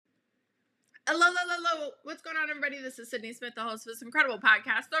Hello. What's going on, everybody? This is Sydney Smith, the host of this incredible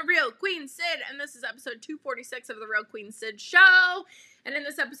podcast, The Real Queen Syd, and this is episode 246 of The Real Queen Syd Show. And in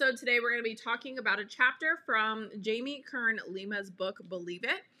this episode today, we're going to be talking about a chapter from Jamie Kern Lima's book, Believe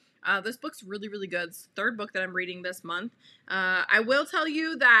It. This book's really, really good. It's the third book that I'm reading this month. I will tell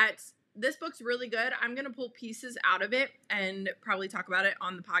you that this book's really good. I'm going to pull pieces out of it and probably talk about it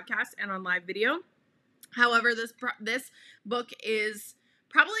on the podcast and on live video. However, this book is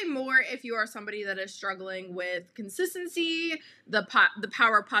probably more if you are somebody that is struggling with consistency, the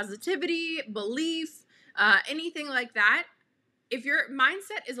power of positivity, belief, anything like that. If your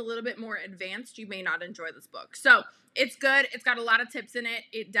mindset is a little bit more advanced, you may not enjoy this book. So it's good. It's got a lot of tips in it.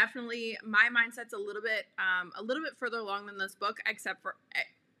 It definitely, my mindset's a little bit further along than this book,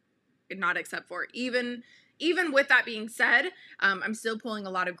 even with that being said, I'm still pulling a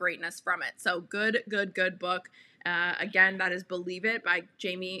lot of greatness from it. So good book. Again, that is Believe It by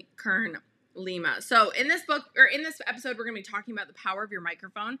Jamie Kern Lima. So in this episode, we're going to be talking about the power of your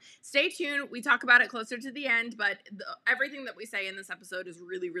microphone. Stay tuned. We talk about it closer to the end, but everything that we say in this episode is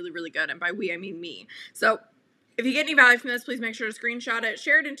really, really, really good. And by we, I mean me. So if you get any value from this, please make sure to screenshot it,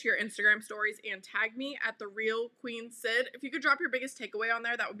 share it into your Instagram stories, and tag me at The Real Queen Syd. If you could drop your biggest takeaway on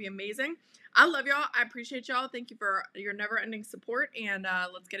there, that would be amazing. I love y'all. I appreciate y'all. Thank you for your never-ending support, and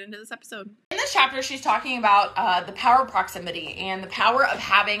let's get into this episode. In this chapter, she's talking about the power of proximity and the power of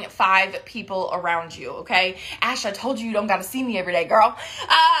having 5 people around you, okay? Ash, I told you don't got to see me every day, girl.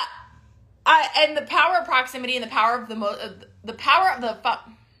 And the power of proximity and the power of the power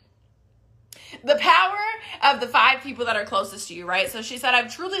of the 5 people that are closest to you, right? So she said,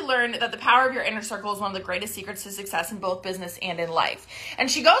 I've truly learned that the power of your inner circle is one of the greatest secrets to success in both business and in life. And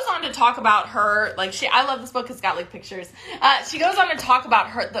she goes on to talk about her, I love this book, it's got pictures. She goes on to talk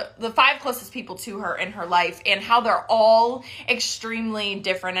about the 5 closest people to her in her life and how they're all extremely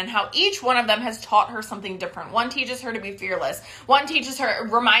different and how each one of them has taught her something different. One teaches her to be fearless. One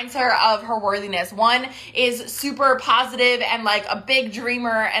reminds her of her worthiness. One is super positive and a big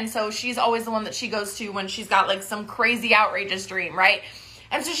dreamer. And so she's always the one that she goes to when she's got some crazy outrageous dream, right?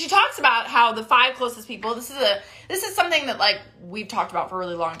 And so she talks about how the 5 closest people, this is something that we've talked about for a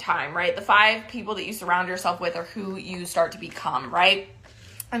really long time, right? The 5 people that you surround yourself with are who you start to become, right?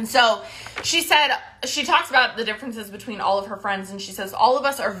 And so she talks about the differences between all of her friends, and she says, all of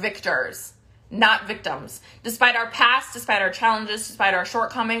us are victors, not victims. Despite our past, despite our challenges, despite our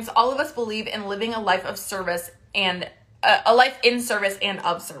shortcomings, all of us believe in living a life of service and a life in service and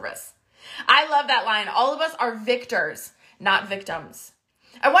of service. I love that line. All of us are victors, not victims.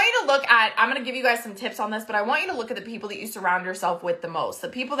 I want you to look at, I'm going to give you guys some tips on this, but I want you to look at the people that you surround yourself with the most. The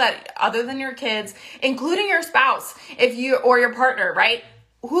people that, other than your kids, including your spouse, or your partner, right?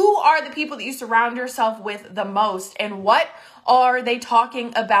 Who are the people that you surround yourself with the most, and what are they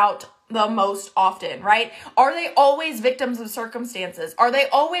talking about the most often, right? Are they always victims of circumstances? Are they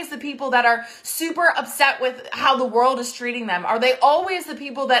always the people that are super upset with how the world is treating them? Are they always the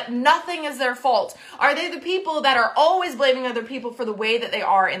people that nothing is their fault? Are they the people that are always blaming other people for the way that they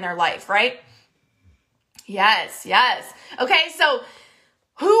are in their life, right? Yes. Okay, so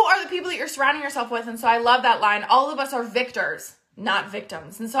who are the people that you're surrounding yourself with? And so I love that line. All of us are victors, not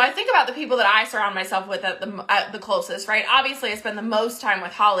victims. And so I think about the people that I surround myself with at the closest, right? Obviously, I spend the most time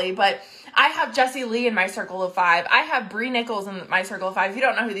with Holly, but I have Jessie Lee in my circle of 5. I have Bree Nichols in my circle of 5. If you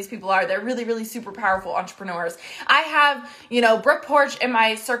don't know who these people are, they're really, really super powerful entrepreneurs. I have, Brooke Porch in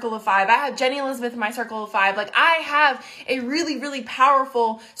my circle of 5. I have Jenny Elizabeth in my circle of 5. I have a really, really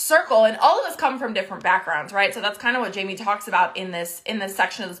powerful circle, and all of us come from different backgrounds, right? So that's kind of what Jamie talks about in this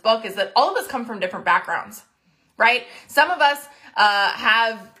section of this book, is that all of us come from different backgrounds, right? Some of us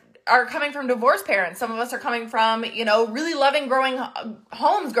are coming from divorced parents. Some of us are coming from, really loving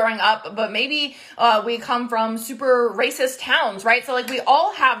homes growing up, but maybe we come from super racist towns, right? So we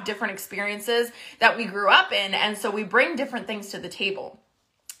all have different experiences that we grew up in, and so we bring different things to the table.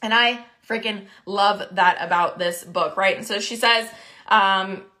 And I freaking love that about this book, right? And so she says,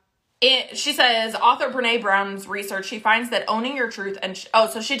 author Brene Brown's research, she finds that owning your truth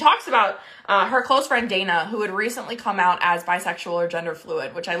so she talks about her close friend Dana, who had recently come out as bisexual or gender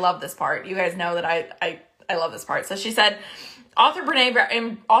fluid, which I love this part. You guys know that I love this part. So she said, author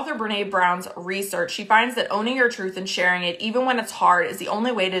Brene Brown's research, she finds that owning your truth and sharing it, even when it's hard, is the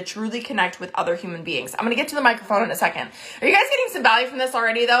only way to truly connect with other human beings. I'm going to get to the microphone in a second. Are you guys getting some value from this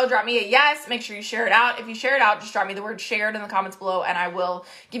already, though? Drop me a yes. Make sure you share it out. If you share it out, just drop me the word shared in the comments below, and I will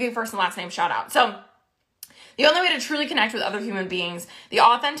give you first and last name shout out. So the only way to truly connect with other human beings, the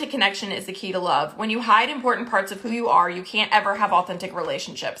authentic connection, is the key to love. When you hide important parts of who you are, you can't ever have authentic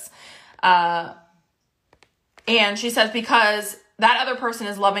relationships. And she says, because that other person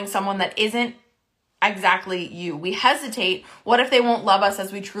is loving someone that isn't exactly you. We hesitate. What if they won't love us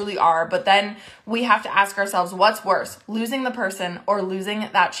as we truly are? But then we have to ask ourselves, what's worse, losing the person or losing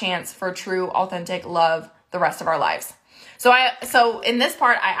that chance for true, authentic love the rest of our lives? So in this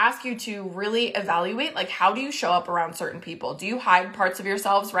part, I ask you to really evaluate, like, how do you show up around certain people? Do you hide parts of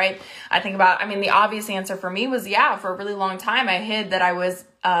yourselves, right? The obvious answer for me was, yeah, for a really long time, I hid that I was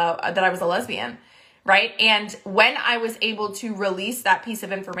a lesbian. Right. And when I was able to release that piece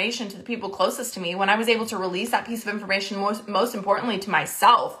of information to the people closest to me, when I was able to release that piece of information, most importantly to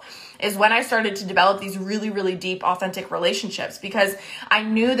myself, is when I started to develop these really, really deep, authentic relationships, because I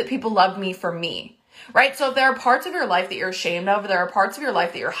knew that people loved me for me. Right. So if there are parts of your life that you're ashamed of, there are parts of your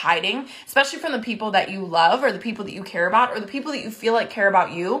life that you're hiding, especially from the people that you love or the people that you care about or the people that you feel like care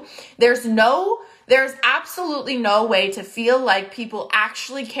about you, there's absolutely no way to feel like people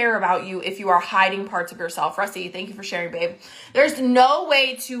actually care about you if you are hiding parts of yourself. Rusty, thank you for sharing, babe. There's no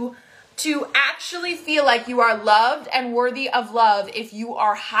way to actually feel like you are loved and worthy of love if you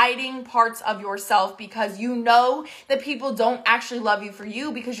are hiding parts of yourself, because you know that people don't actually love you for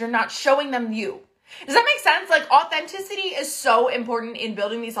you because you're not showing them you. Does that make sense? Like, authenticity is so important in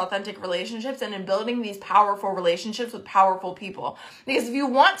building these authentic relationships and in building these powerful relationships with powerful people. Because if you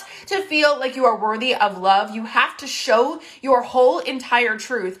want to feel like you are worthy of love, you have to show your whole entire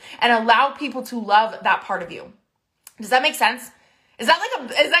truth and allow people to love that part of you. Does that make sense? Is that kind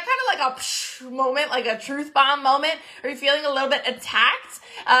of like a psh moment, like a truth bomb moment? Are you feeling a little bit attacked?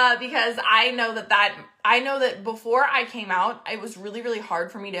 Because I know that before I came out, it was really, really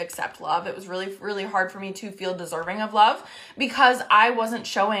hard for me to accept love. It was really, really hard for me to feel deserving of love because I wasn't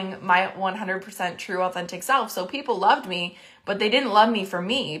showing my 100% true, authentic self. So people loved me, but they didn't love me for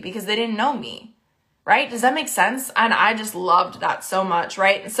me because they didn't know me, right? Does that make sense? And I just loved that so much,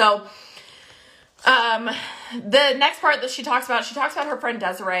 right? And so the next part that she talks about her friend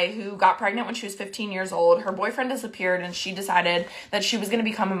Desiree, who got pregnant when she was 15 years old. Her boyfriend disappeared and she decided that she was going to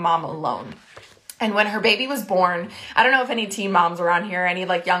become a mom alone. And when her baby was born, I don't know if any teen moms around here, any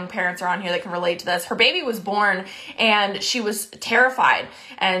like young parents around here that can relate to this. Her baby was born and she was terrified.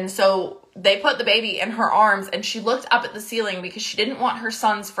 And so they put the baby in her arms and she looked up at the ceiling because she didn't want her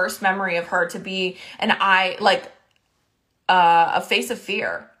son's first memory of her to be a face of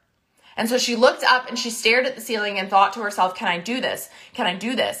fear. And so she looked up and she stared at the ceiling and thought to herself, can I do this? Can I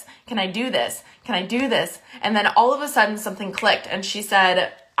do this? Can I do this? Can I do this? And then all of a sudden something clicked and she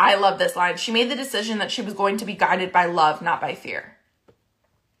said, I love this line. She made the decision that she was going to be guided by love, not by fear.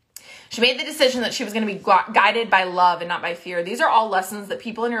 She made the decision that she was going to be guided by love and not by fear. These are all lessons that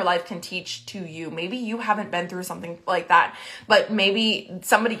people in your life can teach to you. Maybe you haven't been through something like that, but maybe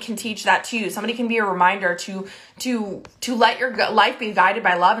somebody can teach that to you. Somebody can be a reminder to let your life be guided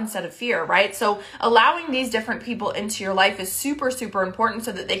by love instead of fear, right? So allowing these different people into your life is super, super important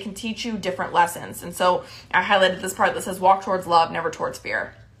so that they can teach you different lessons. And so I highlighted this part that says walk towards love, never towards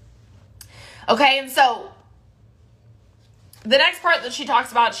fear. Okay, and so the next part that she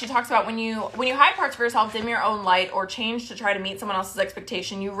talks about when you hide parts of yourself, dim your own light, or change to try to meet someone else's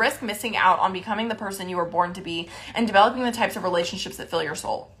expectation, you risk missing out on becoming the person you were born to be and developing the types of relationships that fill your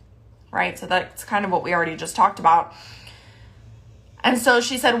soul, right? So that's kind of what we already just talked about. And so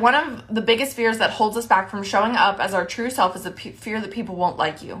she said, one of the biggest fears that holds us back from showing up as our true self is the fear that people won't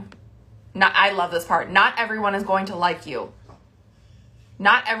like you. I love this part. Not everyone is going to like you.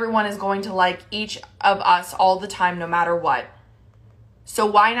 Not everyone is going to like each of us all the time, no matter what. So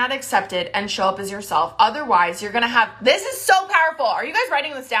why not accept it and show up as yourself? Otherwise, you're going to have, this is so powerful. Are you guys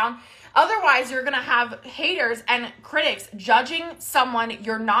writing this down? Otherwise, you're going to have haters and critics judging someone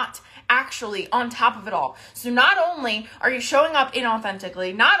you're not actually on top of it all. So not only are you showing up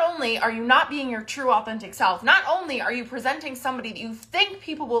inauthentically, not only are you not being your true authentic self, not only are you presenting somebody that you think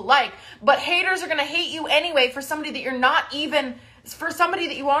people will like, but haters are going to hate you anyway for somebody that you're not even, for somebody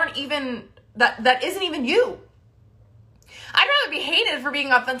that you aren't even, that isn't even you. I'd rather be hated for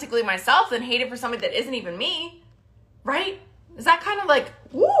being authentically myself than hated for somebody that isn't even me, right? Is that kind of like,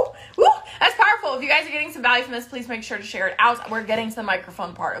 woo, that's powerful. If you guys are getting some value from this, please make sure to share it out. We're getting to the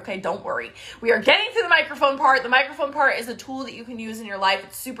microphone part, okay? Don't worry. We are getting to the microphone part. The microphone part is a tool that you can use in your life.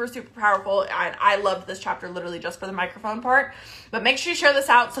 It's super, super powerful. And I loved this chapter literally just for the microphone part. But make sure you share this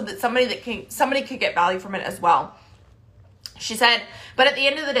out so that somebody could get value from it as well. She said, but at the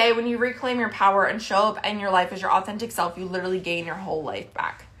end of the day, when you reclaim your power and show up in your life as your authentic self, you literally gain your whole life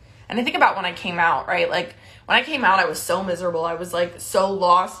back. And I think about when I came out, right? Like when I came out, I was so miserable. I was like so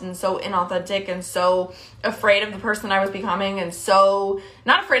lost and so inauthentic and so afraid of the person I was becoming, and so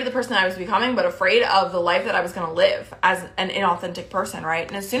not afraid of the person I was becoming, but afraid of the life that I was going to live as an inauthentic person, right?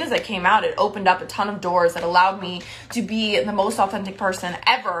 And as soon as I came out, it opened up a ton of doors that allowed me to be the most authentic person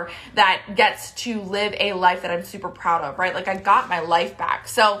ever that gets to live a life that I'm super proud of, right? Like I got my life back.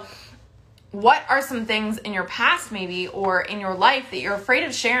 So what are some things in your past maybe or in your life that you're afraid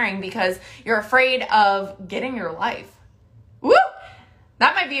of sharing because you're afraid of getting your life? Woo!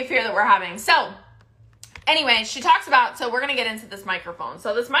 That might be a fear that we're having. So anyway, she talks about, so we're going to get into this microphone.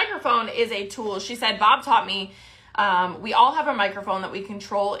 So this microphone is a tool. She said, Bob taught me, we all have a microphone that we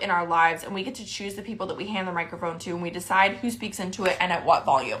control in our lives, and we get to choose the people that we hand the microphone to, and we decide who speaks into it and at what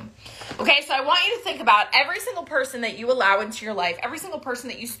volume. Okay, so I want you to think about every single person that you allow into your life, every single person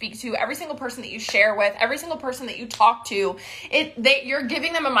that you speak to, every single person that you share with, every single person that you talk to, you're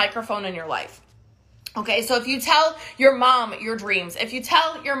giving them a microphone in your life. Okay, so if you tell your mom your dreams, if you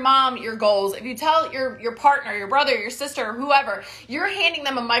tell your mom your goals, if you tell your partner, your brother, your sister, whoever, you're handing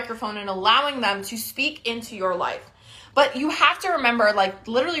them a microphone and allowing them to speak into your life. But you have to remember, like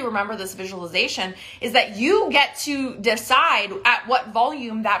literally remember this visualization, is that you get to decide at what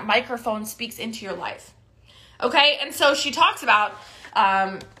volume that microphone speaks into your life. Okay, and so she talks about,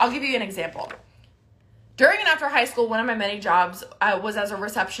 I'll give you an example. During and after high school, one of my many jobs was as a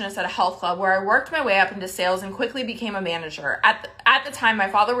receptionist at a health club where I worked my way up into sales and quickly became a manager. At the time, my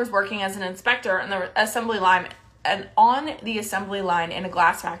father was working as an inspector on the assembly line in a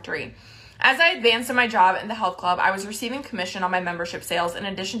glass factory. As I advanced in my job in the health club, I was receiving commission on my membership sales in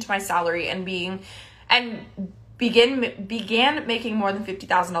addition to my salary and began making more than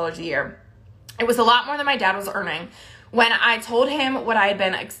 $50,000 a year. It was a lot more than my dad was earning. When I told him that I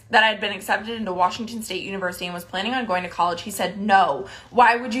had been accepted into Washington State University and was planning on going to college, he said, "No,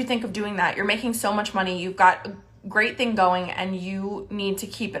 why would you think of doing that? You're making so much money. You've got a great thing going and you need to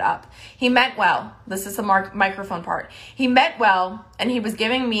keep it up." He meant well. This is the microphone part. He meant well and he was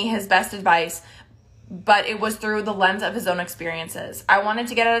giving me his best advice, but it was through the lens of his own experiences. I wanted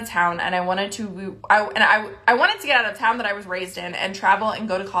to get out of town and I wanted to get out of town that I was raised in and travel and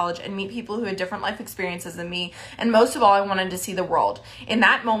go to college and meet people who had different life experiences than me. And most of all, I wanted to see the world. In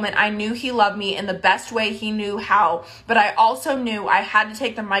that moment, I knew he loved me in the best way he knew how, but I also knew I had to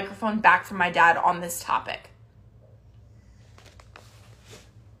take the microphone back from my dad on this topic.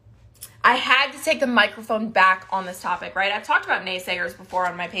 I had to take the microphone back on this topic, right? I've talked about naysayers before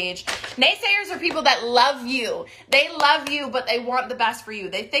on my page. Naysayers are people that love you. They love you, but they want the best for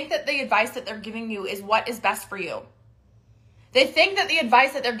you. They think that the advice that they're giving you is what is best for you. They think that the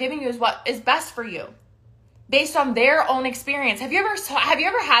advice that they're giving you is what is best for you based on their own experience. Have you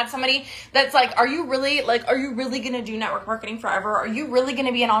ever had somebody that's like, are you really going to do network marketing forever? Are you really going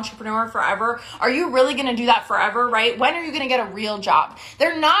to be an entrepreneur forever? Are you really going to do that forever, right? When are you going to get a real job?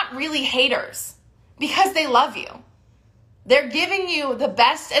 They're not really haters because they love you. They're giving you the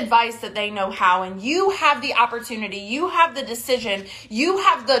best advice that they know how, and you have the opportunity, you have the decision, you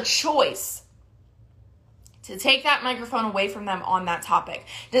have the choice to take that microphone away from them on that topic.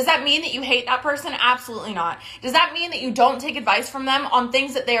 Does that mean that you hate that person? Absolutely not. Does that mean that you don't take advice from them on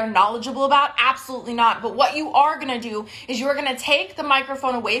things that they are knowledgeable about? Absolutely not. But what you are going to do is you are going to take the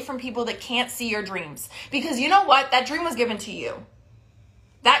microphone away from people that can't see your dreams. Because you know what? That dream was given to you.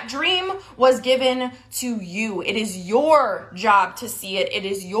 That dream was given to you. It is your job to see it. It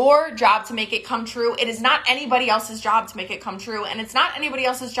is your job to make it come true. It is not anybody else's job to make it come true. And it's not anybody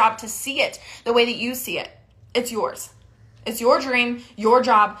else's job to see it the way that you see it. It's yours. It's your dream, your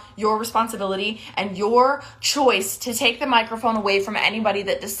job, your responsibility, and your choice to take the microphone away from anybody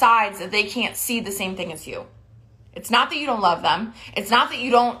that decides that they can't see the same thing as you. It's not that you don't love them. It's not that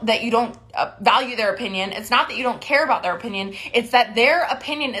you don't value their opinion. It's not that you don't care about their opinion. It's that their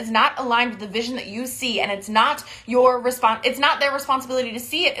opinion is not aligned with the vision that you see, and it's not it's not their responsibility to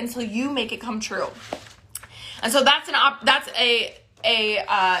see it until you make it come true. And so that's a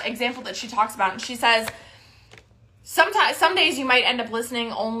example that she talks about, and she says, some days you might end up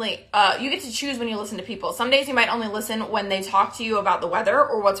listening only, you get to choose when you listen to people. Some days you might only listen when they talk to you about the weather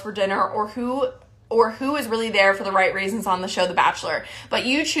or what's for dinner or who is really there for the right reasons on the show The Bachelor. But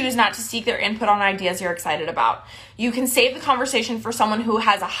you choose not to seek their input on ideas you're excited about. You can save the conversation for someone who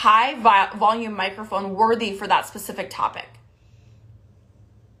has a high volume microphone worthy for that specific topic.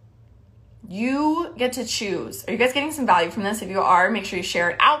 You get to choose. Are you guys getting some value from this? If you are, make sure you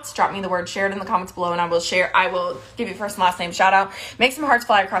share it out. Drop me the word "shared" in the comments below, and I will give you first and last name shout out. Make some hearts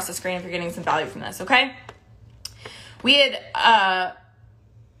fly across the screen if you're getting some value from this, okay? We had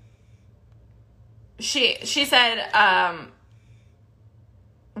she said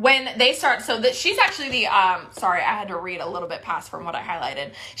when they start, so that she's actually the, sorry, I had to read a little bit past from what I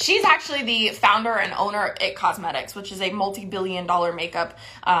highlighted. She's actually the founder and owner of IT Cosmetics, which is a multi-billion-dollar makeup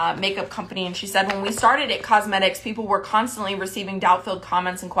company. And she said, when we started IT Cosmetics, people were constantly receiving doubt-filled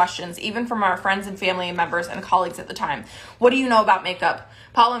comments and questions, even from our friends and family members and colleagues at the time. What do you know about makeup?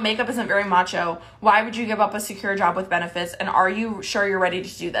 Paula, makeup isn't very macho. Why would you give up a secure job with benefits? And are you sure you're ready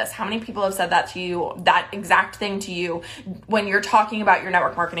to do this? How many people have said that to you, that exact thing to you, when you're talking about your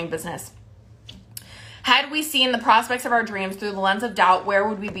network marketing business? Had we seen the prospects of our dreams through the lens of doubt, where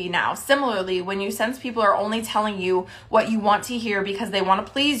would we be now? Similarly, when you sense people are only telling you what you want to hear because they want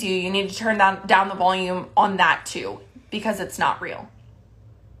to please you, you need to turn down the volume on that too, because it's not real.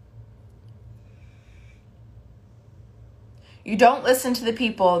 You don't listen to the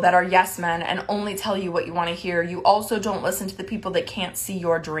people that are yes men and only tell you what you want to hear. You also don't listen to the people that can't see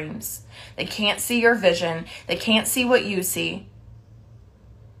your dreams. They can't see your vision. They can't see what you see.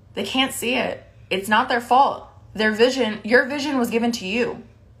 They can't see it. It's not their fault. Their vision, your vision was given to you.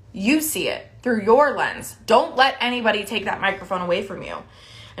 You see it through your lens. Don't let anybody take that microphone away from you.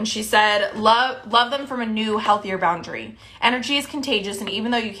 And she said, love them from a new, healthier boundary. Energy is contagious, and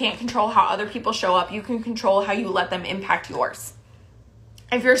even though you can't control how other people show up, you can control how you let them impact yours.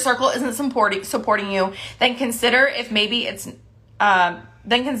 If your circle isn't supporting you, then consider it maybe is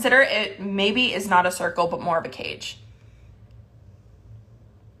not a circle, but more of a cage.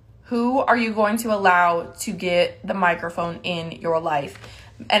 Who are you going to allow to get the microphone in your life?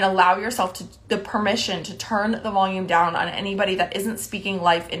 And allow yourself the permission to turn the volume down on anybody that isn't speaking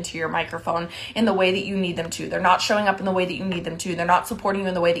life into your microphone in the way that you need them to. They're not showing up in the way that you need them to. They're not supporting you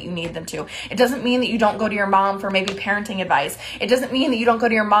in the way that you need them to. It doesn't mean that you don't go to your mom for maybe parenting advice. It doesn't mean that you don't go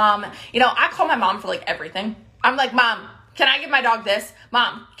to your mom. I call my mom for like everything. I'm like, Mom, can I give my dog this?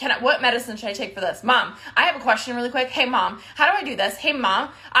 Mom, what medicine should I take for this? Mom, I have a question really quick. Hey, Mom, how do I do this? Hey, Mom,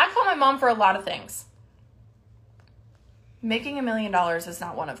 I call my mom for a lot of things. Making $1 million is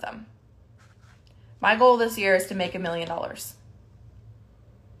not one of them. My goal this year is to make $1 million.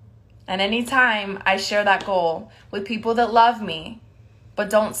 And anytime I share that goal with people that love me, but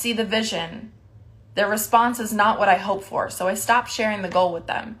don't see the vision, their response is not what I hope for. So I stop sharing the goal with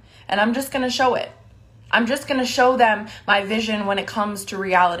them. And I'm just going to show it. I'm just going to show them my vision when it comes to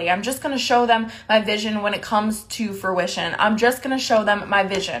reality. I'm just going to show them my vision when it comes to fruition. I'm just going to show them my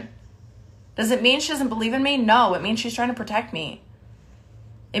vision. Does it mean she doesn't believe in me? No, it means she's trying to protect me.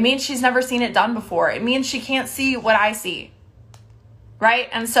 It means she's never seen it done before. It means she can't see what I see, right?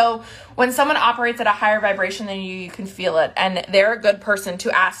 And so when someone operates at a higher vibration than you, you can feel it. And they're a good person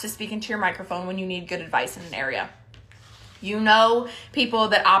to ask to speak into your microphone when you need good advice in an area. You know people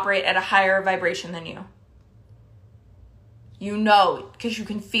that operate at a higher vibration than you. You know, because you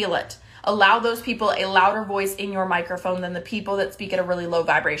can feel it. Allow those people a louder voice in your microphone than the people that speak at a really low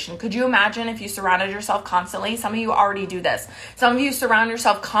vibration. Could you imagine if you surrounded yourself constantly? Some of you already do this. Some of you surround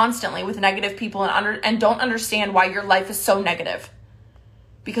yourself constantly with negative people and don't understand why your life is so negative.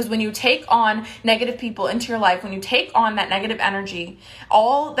 Because when you take on negative people into your life, when you take on that negative energy,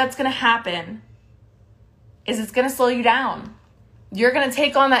 all that's going to happen is it's going to slow you down. You're going to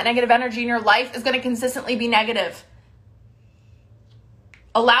take on that negative energy, and your life is going to consistently be negative.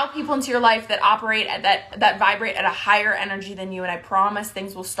 Allow people into your life that operate at that vibrate at a higher energy than you, and I promise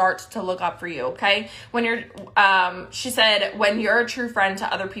things will start to look up for you, okay? When you're, she said, when you're a true friend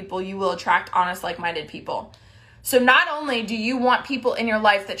to other people, you will attract honest, like-minded people. So not only do you want people in your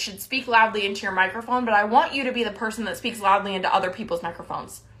life that should speak loudly into your microphone, but I want you to be the person that speaks loudly into other people's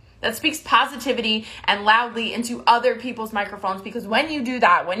microphones. That speaks positivity and loudly into other people's microphones, because when you do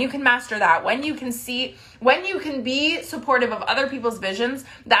that, when you can master that, when you can be supportive of other people's visions,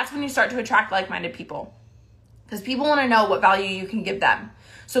 that's when you start to attract like-minded people. Because people want to know what value you can give them.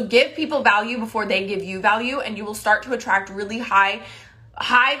 So give people value before they give you value, and you will start to attract really high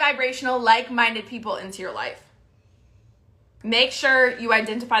vibrational, like-minded people into your life. Make sure you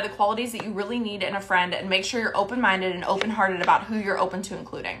identify the qualities that you really need in a friend, and make sure you're open-minded and open-hearted about who you're open to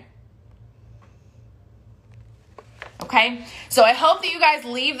including. Okay, so I hope that you guys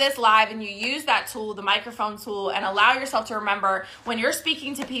leave this live and you use that tool, the microphone tool, and allow yourself to remember when you're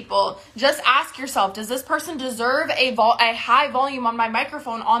speaking to people, just ask yourself, does this person deserve a high volume on my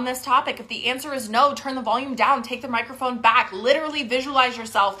microphone on this topic? If the answer is no, turn the volume down, take the microphone back, literally visualize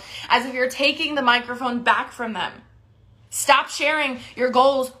yourself as if you're taking the microphone back from them. Stop sharing your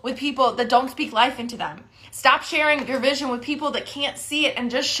goals with people that don't speak life into them. Stop sharing your vision with people that can't see it,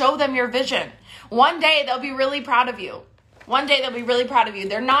 and just show them your vision. One day they'll be really proud of you. One day they'll be really proud of you.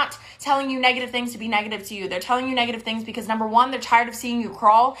 They're not telling you negative things to be negative to you. They're telling you negative things because number one, they're tired of seeing you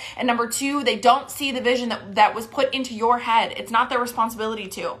crawl. And number two, they don't see the vision that was put into your head. It's not their responsibility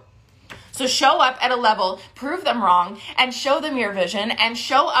to. So show up at a level, prove them wrong, and show them your vision, and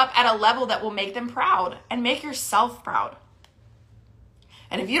show up at a level that will make them proud and make yourself proud.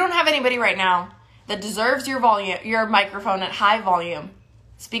 And if you don't have anybody right now that deserves your microphone at high volume,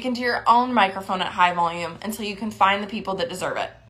 speak into your own microphone at high volume until you can find the people that deserve it.